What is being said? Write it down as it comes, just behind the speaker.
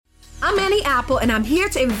I'm Annie Apple, and I'm here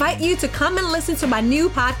to invite you to come and listen to my new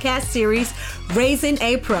podcast series, Raising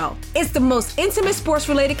a Pro. It's the most intimate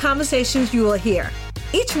sports-related conversations you will hear.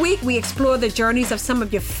 Each week, we explore the journeys of some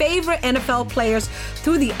of your favorite NFL players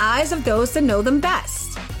through the eyes of those that know them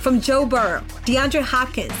best. From Joe Burrow, DeAndre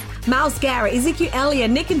Hopkins, Myles Garrett, Ezekiel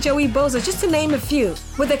Elliott, Nick and Joey Bosa, just to name a few.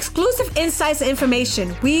 With exclusive insights and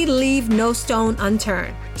information, we leave no stone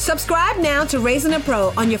unturned. Subscribe now to Raising a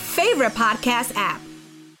Pro on your favorite podcast app.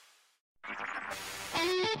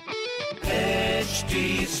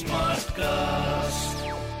 HD Smartcast.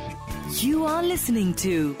 You are listening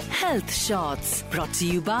to Health Shots, brought to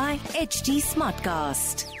you by HD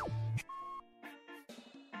Smartcast.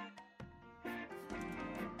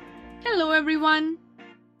 Hello everyone.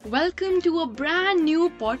 Welcome to a brand new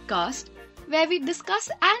podcast where we discuss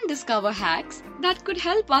and discover hacks that could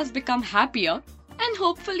help us become happier and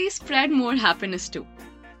hopefully spread more happiness too.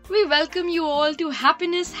 We welcome you all to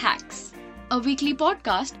Happiness Hacks, a weekly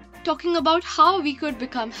podcast talking about how we could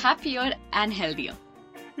become happier and healthier.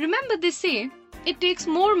 Remember, they say it takes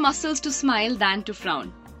more muscles to smile than to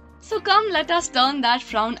frown. So come, let us turn that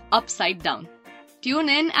frown upside down. Tune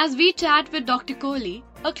in as we chat with Dr. Kohli,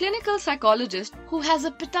 a clinical psychologist who has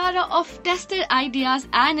a pitara of tested ideas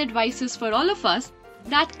and advices for all of us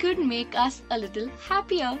that could make us a little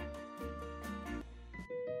happier.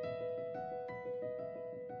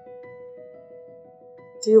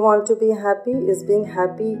 Do you want to be happy? Is being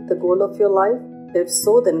happy the goal of your life? If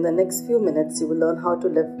so, then in the next few minutes, you will learn how to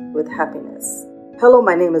live with happiness. Hello,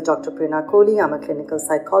 my name is Dr. Prerna Kohli. I'm a clinical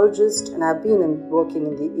psychologist and I've been working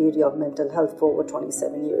in the area of mental health for over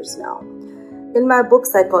 27 years now. In my book,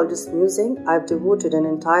 Psychologist Musing, I've devoted an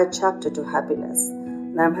entire chapter to happiness,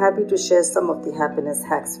 and I'm happy to share some of the happiness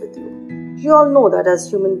hacks with you. You all know that as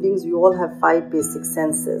human beings, we all have 5 basic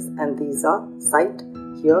senses, and these are sight,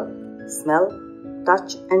 hear, smell,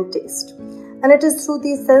 touch, and taste. And it is through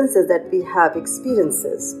these senses that we have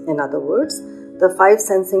experiences. In other words, the 5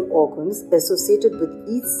 sensing organs associated with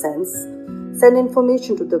each sense send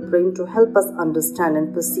information to the brain to help us understand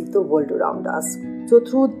and perceive the world around us. So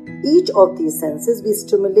through each of these senses, we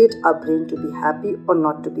stimulate our brain to be happy or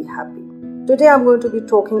not to be happy. Today I'm going to be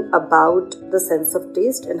talking about the sense of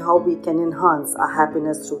taste and how we can enhance our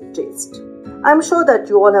happiness through taste. I'm sure that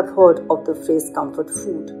you all have heard of the phrase comfort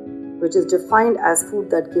food, which is defined as food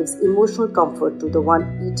that gives emotional comfort to the one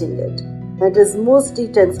eating it. And it mostly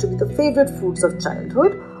tends to be the favorite foods of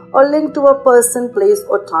childhood or linked to a person, place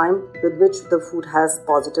or time with which the food has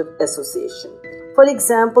positive association. For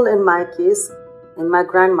example, in my case, in my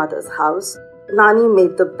grandmother's house, Nani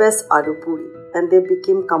made the best aloo puri and they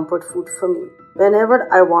became comfort food for me.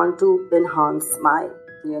 Whenever I want to enhance my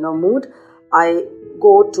mood, I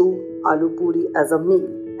go to aloo puri as a meal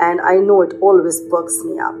and I know it always perks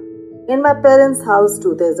me up. In my parents' house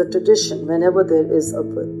too, there's a tradition. Whenever there is a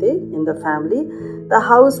birthday in the family, the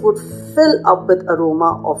house would fill up with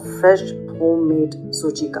aroma of fresh homemade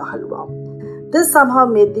suji ka halwa. This somehow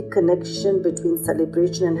made the connection between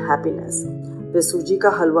celebration and happiness with suji ka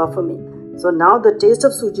halwa for me. So now the taste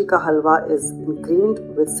of suji ka halwa is ingrained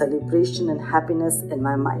with celebration and happiness in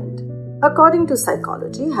my mind. According to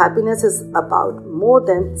psychology, happiness is about more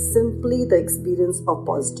than simply the experience of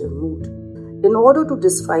positive mood. In order to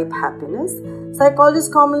describe happiness,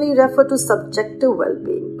 psychologists commonly refer to subjective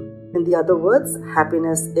well-being. In other words,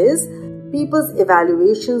 happiness is people's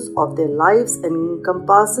evaluations of their lives and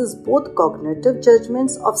encompasses both cognitive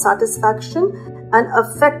judgments of satisfaction and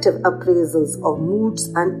affective appraisals of moods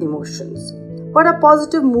and emotions. But a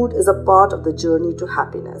positive mood is a part of the journey to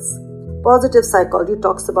happiness. Positive psychology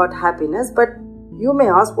talks about happiness, but you may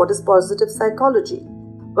ask, what is positive psychology?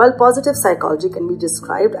 Well, positive psychology can be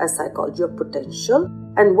described as psychology of potential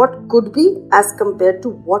and what could be as compared to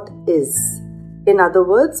what is. In other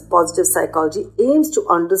words, positive psychology aims to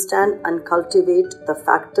understand and cultivate the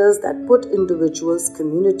factors that put individuals,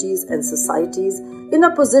 communities, and societies in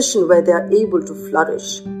a position where they are able to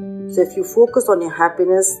flourish. So if you focus on your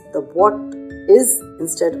happiness, the what is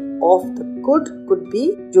instead of the could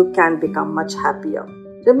be, you can become much happier.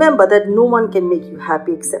 Remember that no one can make you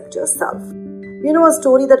happy except yourself. A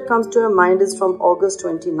story that comes to your mind is from August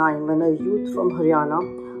 29, when a youth from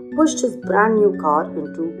Haryana pushed his brand new car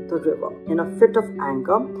into the river in a fit of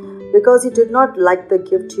anger because he did not like the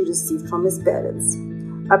gift he received from his parents.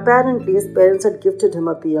 Apparently, his parents had gifted him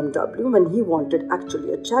a BMW when he wanted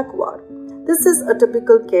actually a Jaguar. This is a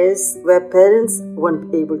typical case where parents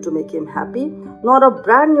weren't able to make him happy, nor a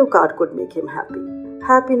brand new car could make him happy.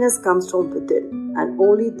 Happiness comes from within, and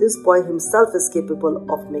only this boy himself is capable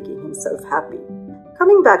of making himself happy.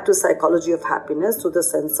 Coming back to psychology of happiness through the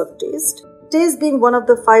sense of taste. Taste being one of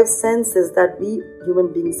the 5 senses that we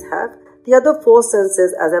human beings have, the other 4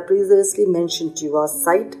 senses, as I previously mentioned to you, are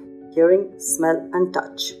sight, hearing, smell and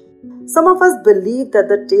touch. Some of us believe that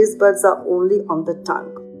the taste buds are only on the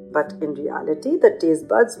tongue, but in reality, the taste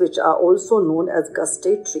buds, which are also known as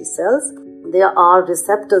gustatory cells, there are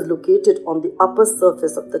receptors located on the upper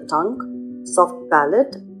surface of the tongue, soft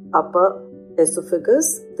palate, upper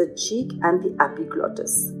esophagus, the cheek and the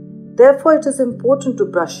epiglottis. Therefore, it is important to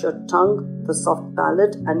brush your tongue, the soft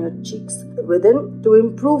palate and your cheeks within to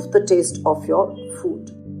improve the taste of your food.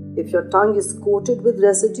 If your tongue is coated with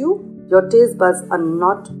residue, your taste buds are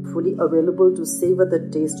not fully available to savor the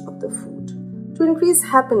taste of the food. To increase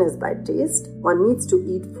happiness by taste, one needs to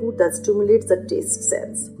eat food that stimulates the taste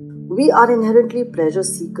sense. We are inherently pleasure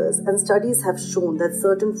seekers, and studies have shown that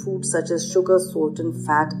certain foods such as sugar, salt and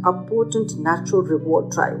fat are potent natural reward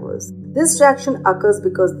drivers. This reaction occurs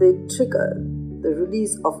because they trigger the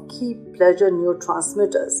release of key pleasure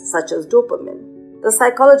neurotransmitters such as dopamine. The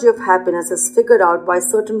psychology of happiness is figured out why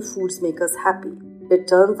certain foods make us happy. It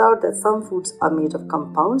turns out that some foods are made of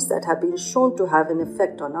compounds that have been shown to have an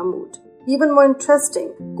effect on our mood. Even more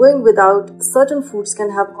interesting, going without certain foods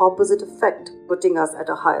can have opposite effect, putting us at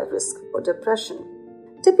a higher risk for depression.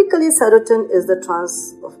 Typically, serotonin is the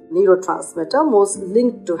neurotransmitter most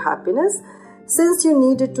linked to happiness, since you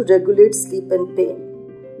need it to regulate sleep and pain.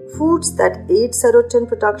 Foods that aid serotonin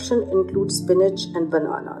production include spinach and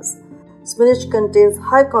bananas. Spinach contains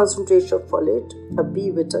high concentration of folate, a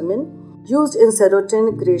B vitamin, used in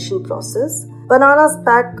serotonin creation process. Bananas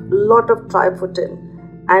pack a lot of tryptophan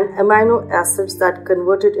and amino acids that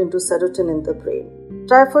convert it into serotonin in the brain.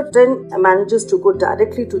 Tryptophan manages to go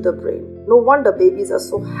directly to the brain. No wonder babies are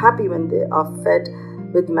so happy when they are fed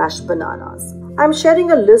with mashed bananas. I'm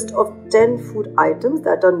sharing a list of 10 food items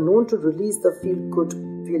that are known to release the feel-good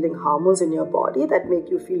feeling hormones in your body that make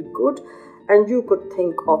you feel good, and you could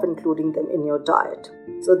think of including them in your diet.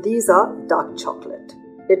 So these are dark chocolate.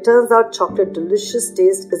 It turns out chocolate delicious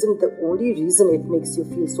taste isn't the only reason it makes you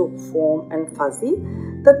feel so warm and fuzzy.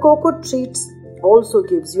 The cocoa treats also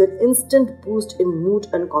gives you an instant boost in mood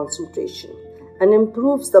and concentration and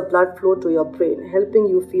improves the blood flow to your brain, helping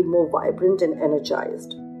you feel more vibrant and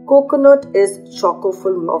energized. Coconut is chock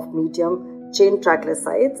full of medium chain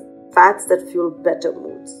triglycerides, fats that fuel better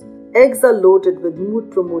moods. Eggs are loaded with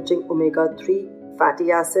mood-promoting omega-3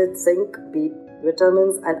 fatty acids, zinc, B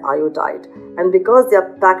vitamins and iodide. And because they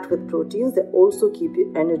are packed with proteins, they also keep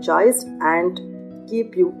you energized and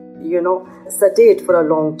keep you, sedate for a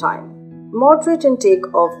long time. Moderate intake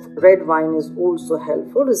of red wine is also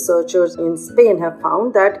helpful. Researchers in Spain have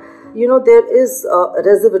found that, there is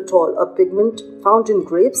resveratrol, a pigment found in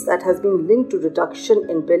grapes that has been linked to reduction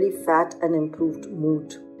in belly fat and improved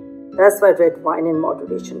mood. That's why red wine in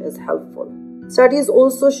moderation is helpful. Studies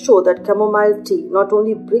also show that chamomile tea not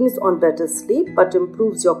only brings on better sleep but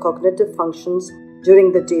improves your cognitive functions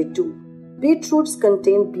during the day too. Beetroots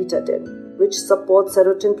contain betadine, which supports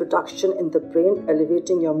serotonin production in the brain,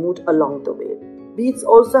 elevating your mood along the way. Beets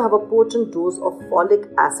also have a potent dose of folic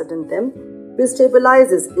acid in them, which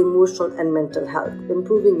stabilizes emotional and mental health,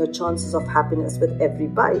 improving your chances of happiness with every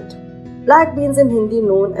bite. Black beans in Hindi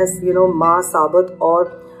known as, Ma Sabat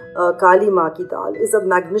or Kali Ma Ki Dal is a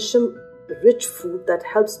magnesium-rich food that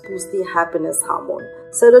helps boost the happiness hormone.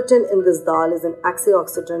 Serotonin in this dal is an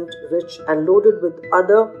antioxidant-rich and loaded with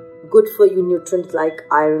other good-for-you nutrients like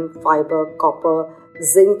iron, fiber, copper,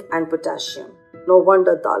 zinc and potassium. No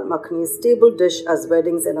wonder dal makhani is a staple dish as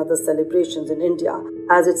weddings and other celebrations in India,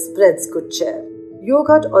 as it spreads good cheer.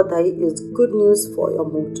 Yogurt or dahi is good news for your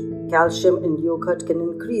mood. Calcium in yogurt can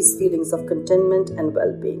increase feelings of contentment and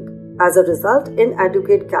well-being. As a result,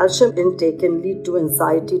 inadequate calcium intake can lead to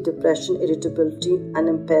anxiety, depression, irritability, and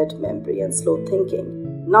impaired memory and slow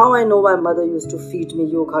thinking. Now I know why mother used to feed me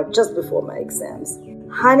yogurt just before my exams.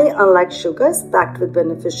 Honey, unlike sugar, is packed with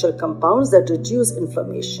beneficial compounds that reduce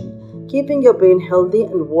inflammation, keeping your brain healthy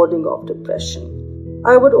and warding off depression.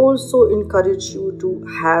 I would also encourage you to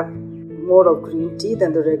have more of green tea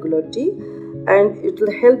than the regular tea, and it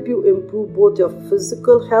will help you improve both your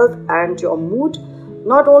physical health and your mood.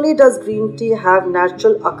 Not only does green tea have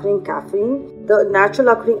natural occurring caffeine, the natural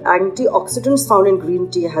occurring antioxidants found in green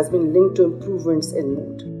tea has been linked to improvements in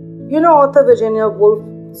mood. Author Virginia Woolf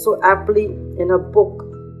so aptly in her book,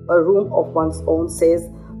 A Room of One's Own, says,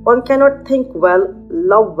 "One cannot think well,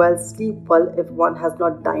 love well, sleep well if one has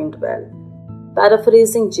not dined well."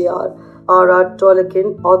 Paraphrasing J.R.R.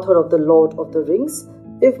 Tolkien, author of The Lord of the Rings,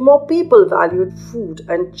 if more people valued food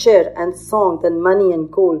and cheer and song than money and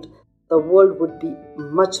gold, the world would be a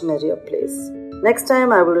much merrier place. Next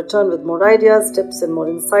time I will return with more ideas, tips and more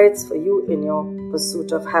insights for you in your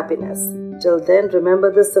pursuit of happiness. Till then,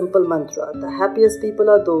 remember this simple mantra: the happiest people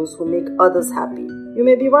are those who make others happy. You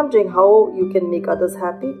may be wondering how you can make others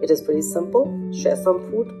happy. It is very simple. Share some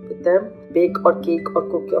food with them, bake or cake or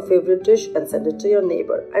cook your favorite dish and send it to your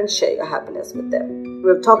neighbor and share your happiness with them.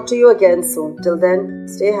 We'll talk to you again soon. Till then,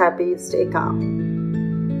 stay happy, stay calm.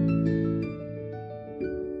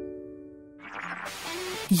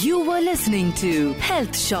 You were listening to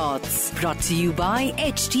Health Shots, brought to you by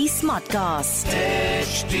HT Smartcast.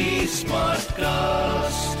 HT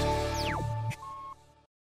Smartcast.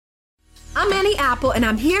 I'm Annie Apple, and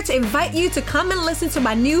I'm here to invite you to come and listen to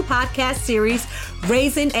my new podcast series,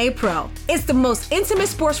 Raising a Pro. It's the most intimate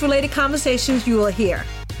sports-related conversations you will hear.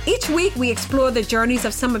 Each week, we explore the journeys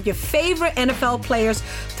of some of your favorite NFL players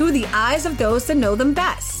through the eyes of those that know them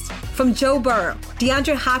best. From Joe Burrow,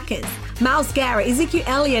 DeAndre Hopkins, Myles Garrett, Ezekiel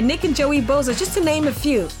Elliott, Nick and Joey Bosa, just to name a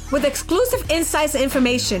few. With exclusive insights and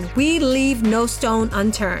information, we leave no stone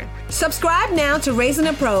unturned. Subscribe now to Raising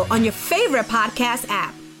a Pro on your favorite podcast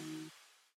app.